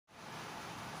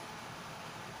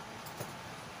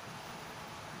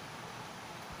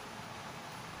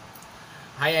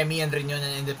Hi, I'm Joseph Riñon,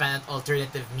 an independent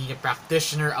alternative media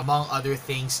practitioner, among other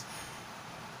things.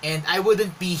 And I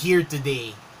wouldn't be here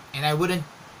today, and I wouldn't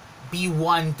be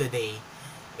one today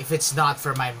if it's not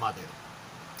for my mother.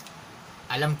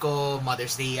 Alam ko,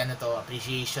 Mother's Day,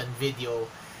 appreciation video.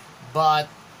 But,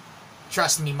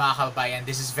 trust me mga kababayan,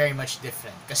 this is very much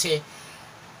different. Kasi,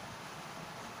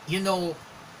 siya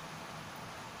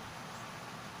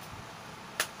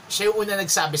yung una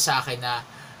nagsabi sa akin na,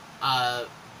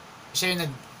 siya yung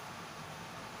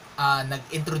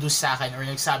nag-introduce sa akin or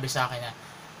nagsabi sa akin na,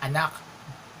 anak,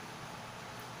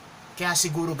 kaya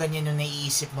siguro ganyan yung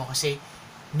naiisip mo kasi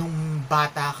nung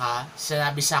bata ka,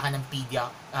 sinabi sa akin ng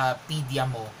pedia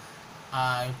mo,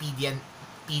 yung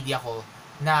pedia ko,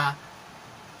 na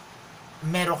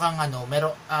meron kang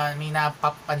may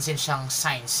napapansin siyang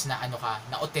signs na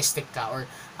na autistic ka or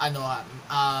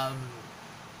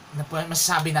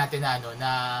masasabi natin na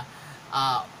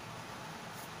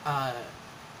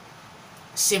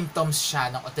symptoms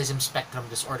siya ng autism spectrum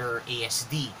disorder or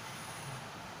ASD.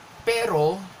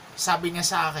 Pero sinabi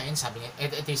sa akin,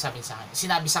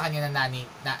 sinabi sa kanya ng nanay,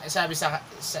 sinabi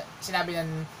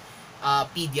ng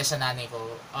pedia sa nanay ko,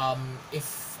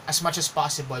 if as much as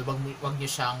possible, wag niyo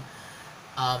siyang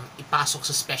ipasok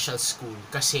sa special school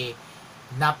kasi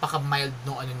napaka-mild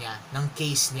ng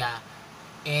case niya,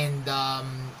 and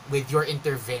with your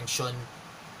intervention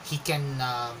he can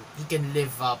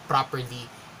live properly,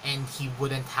 and he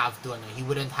wouldn't have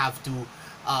to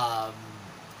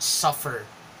suffer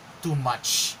too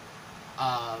much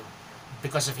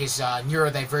because of his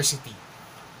neurodiversity.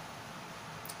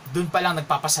 Doon pa lang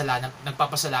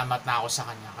nagpapasalamat na ako sa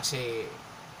kanya kasi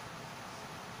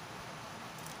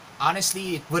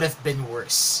honestly, it would have been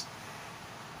worse.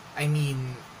 I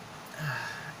mean,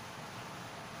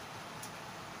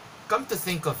 come to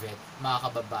think of it, mga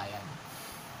kababayan,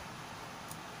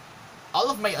 all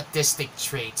of my autistic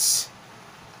traits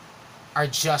are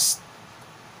just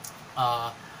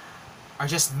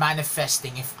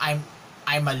manifesting if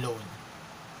I'm alone.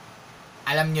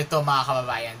 Alam nyo to, mga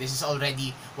kababayan, this is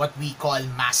already what we call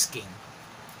masking.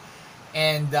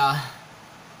 And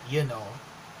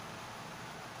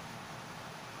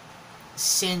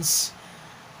since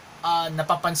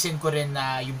napapansin ko rin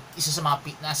na yung isa sa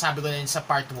mga nasabi ko rin sa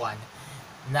part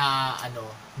 1 na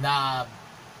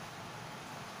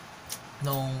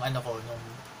nung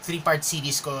 3-part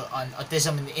series ko on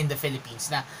autism in the Philippines,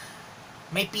 na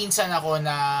may pinsan ako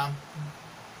na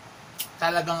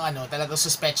talagang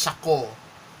suspetsya ko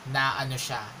na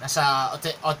siya, nasa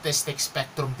autistic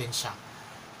spectrum din siya.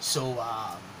 So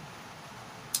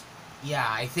yeah,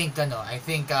 I think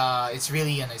it's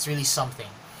really something.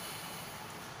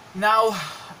 Now,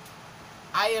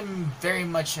 I am very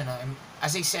much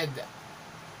as I said,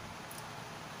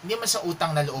 hindi man sa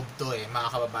utang na loob to mga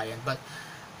kababayan, but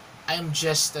I'm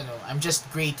just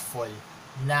grateful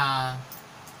na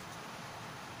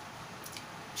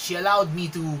she allowed me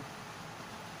to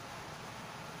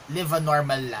live a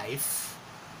normal life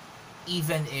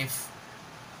even if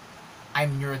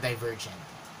I'm neurodivergent.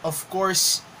 Of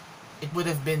course, it would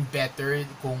have been better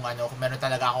kung meron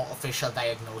talaga akong official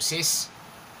diagnosis,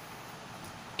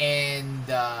 and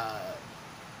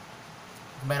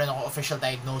meron akong official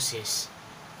diagnosis,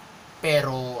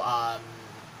 pero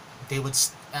they would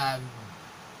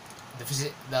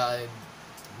the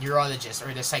neurologist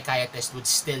or the psychiatrist would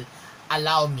still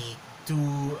allow me to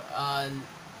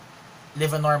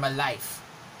live a normal life.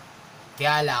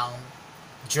 Kaya lang,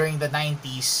 during the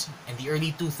 90s and the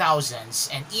early 2000s,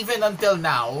 and even until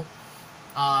now,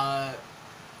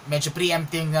 medyo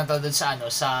preempting na to dun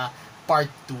sa part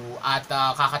 2, at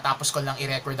kakatapos ko lang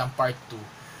i-record ang part 2.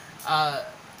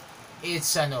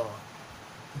 It's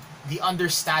the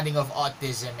understanding of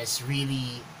autism is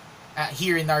really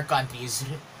here in our country is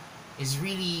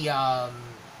really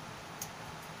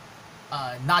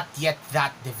not yet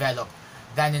that developed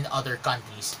than in other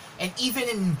countries, and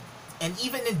even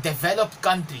in developed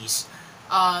countries,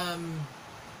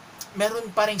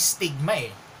 meron pa ring stigma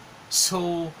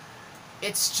So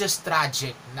it's just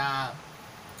tragic na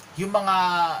yung mga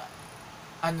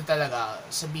talaga,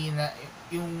 sabihin na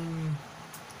yung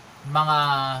mga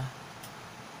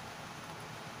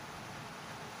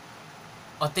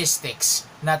autistics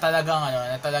na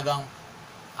talagang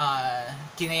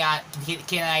kinaya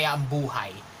ang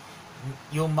buhay,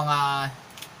 yung mga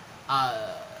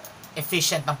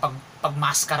efficient ng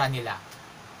pagmaskara nila,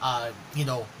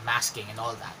 masking and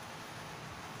all that.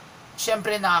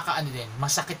 Syempre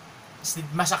masakit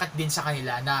din sa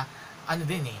kanila na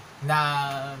na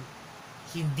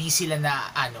hindi sila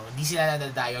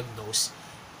na-diagnose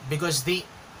because they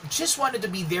just wanted to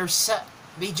be their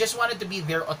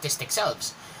autistic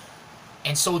selves.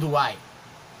 And so do I.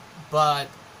 But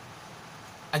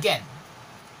again,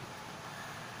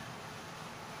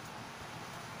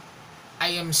 I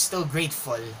am still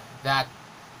grateful that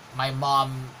my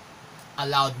mom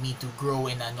allowed me to grow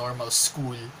in a normal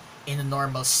school, in a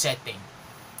normal setting.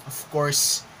 Of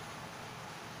course,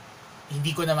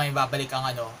 hindi ko naman babalik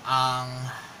ang ang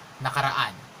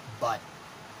nakaraan, but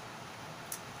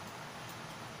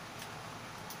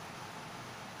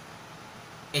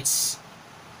it's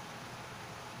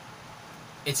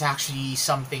actually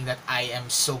something that I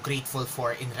am so grateful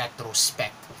for in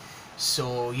retrospect.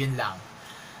 So, yun lang.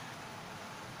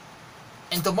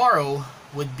 And tomorrow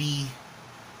would be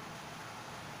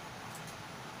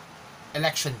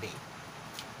election day.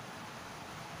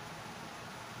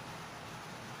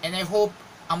 And I hope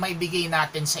ang may bigay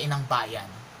natin sa Inang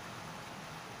Bayan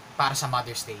para sa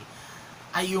Mother's Day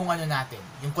ay yung natin,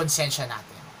 yung konsensya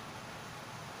natin.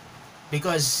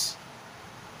 Because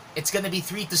it's gonna be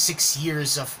 3 to 6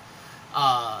 years of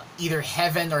either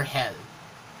heaven or hell.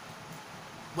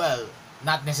 Well,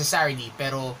 not necessarily,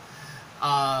 pero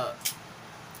all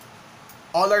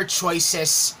our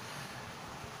choices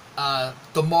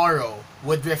tomorrow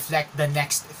would reflect the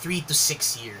next 3 to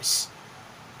 6 years.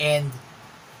 And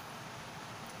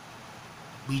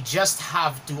we just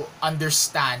have to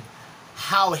understand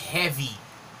how heavy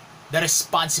the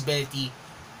responsibility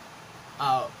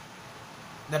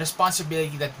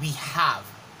that we have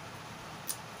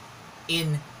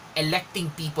in electing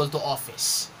people to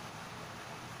office,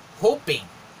 hoping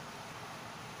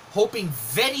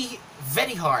very,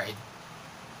 very hard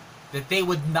that they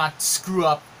would not screw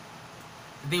up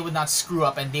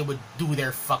and they would do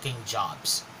their fucking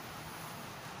jobs.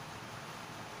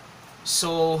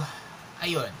 So,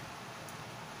 ayun.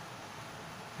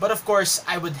 But of course,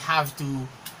 I would have to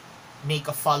make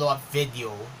a follow-up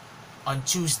video on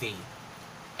Tuesday.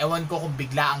 Ewan ko kung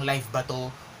bigla ang live ba to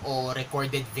o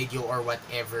recorded video or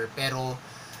whatever. Pero,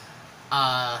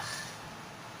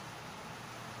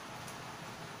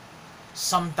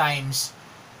 sometimes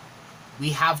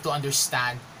we have to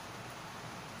understand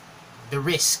the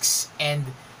risks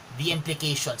and the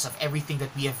implications of everything that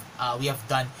we have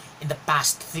done in the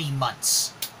past 3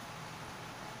 months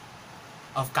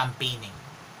of campaigning.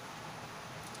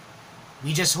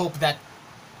 We just hope that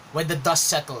when the dust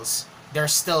settles, there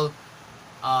are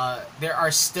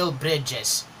still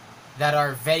bridges that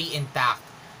are very intact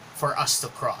for us to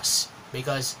cross,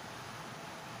 because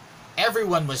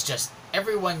everyone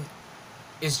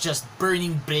is just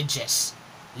burning bridges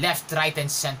left, right,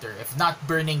 and center. If not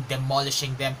burning,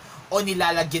 demolishing them, o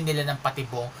nilalagyan nila ng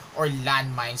patibong or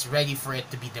landmines ready for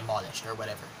it to be demolished or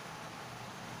whatever.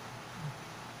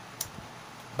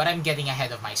 But I'm getting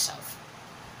ahead of myself.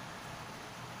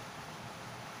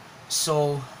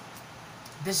 So,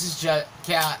 this is just,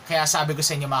 kaya sabi ko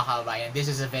sa inyo mga kabayan, this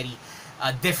is a very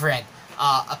different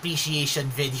appreciation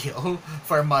video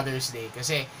for Mother's Day.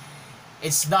 Kasi,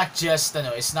 it's not just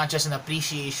an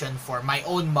appreciation for my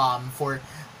own mom for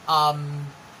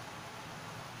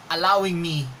allowing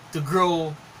me to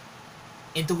grow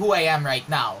into who I am right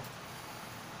now,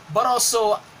 but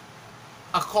also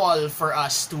a call for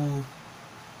us to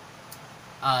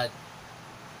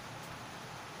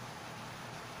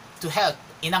help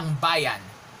Inang Bayan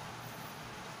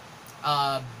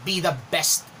be the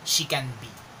best she can be.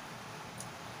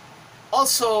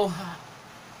 Also,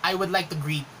 I would like to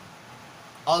greet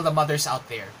all the mothers out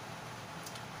there,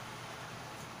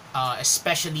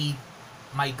 especially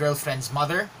my girlfriend's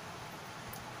mother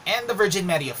and the Virgin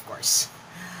Mary, of course.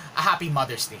 A happy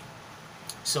Mother's Day.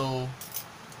 So,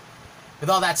 with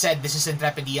all that said, this is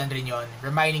Intrepid Inang Riñon,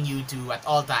 reminding you to, at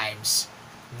all times,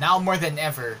 now more than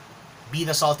ever, be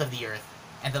the salt of the earth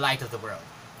and the light of the world.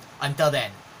 Until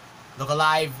then, look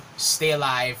alive, stay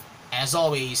alive, and as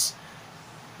always,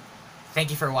 thank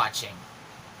you for watching.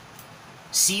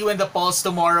 See you in the polls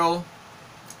tomorrow,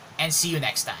 and see you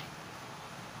next time.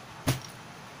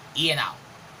 Ian out.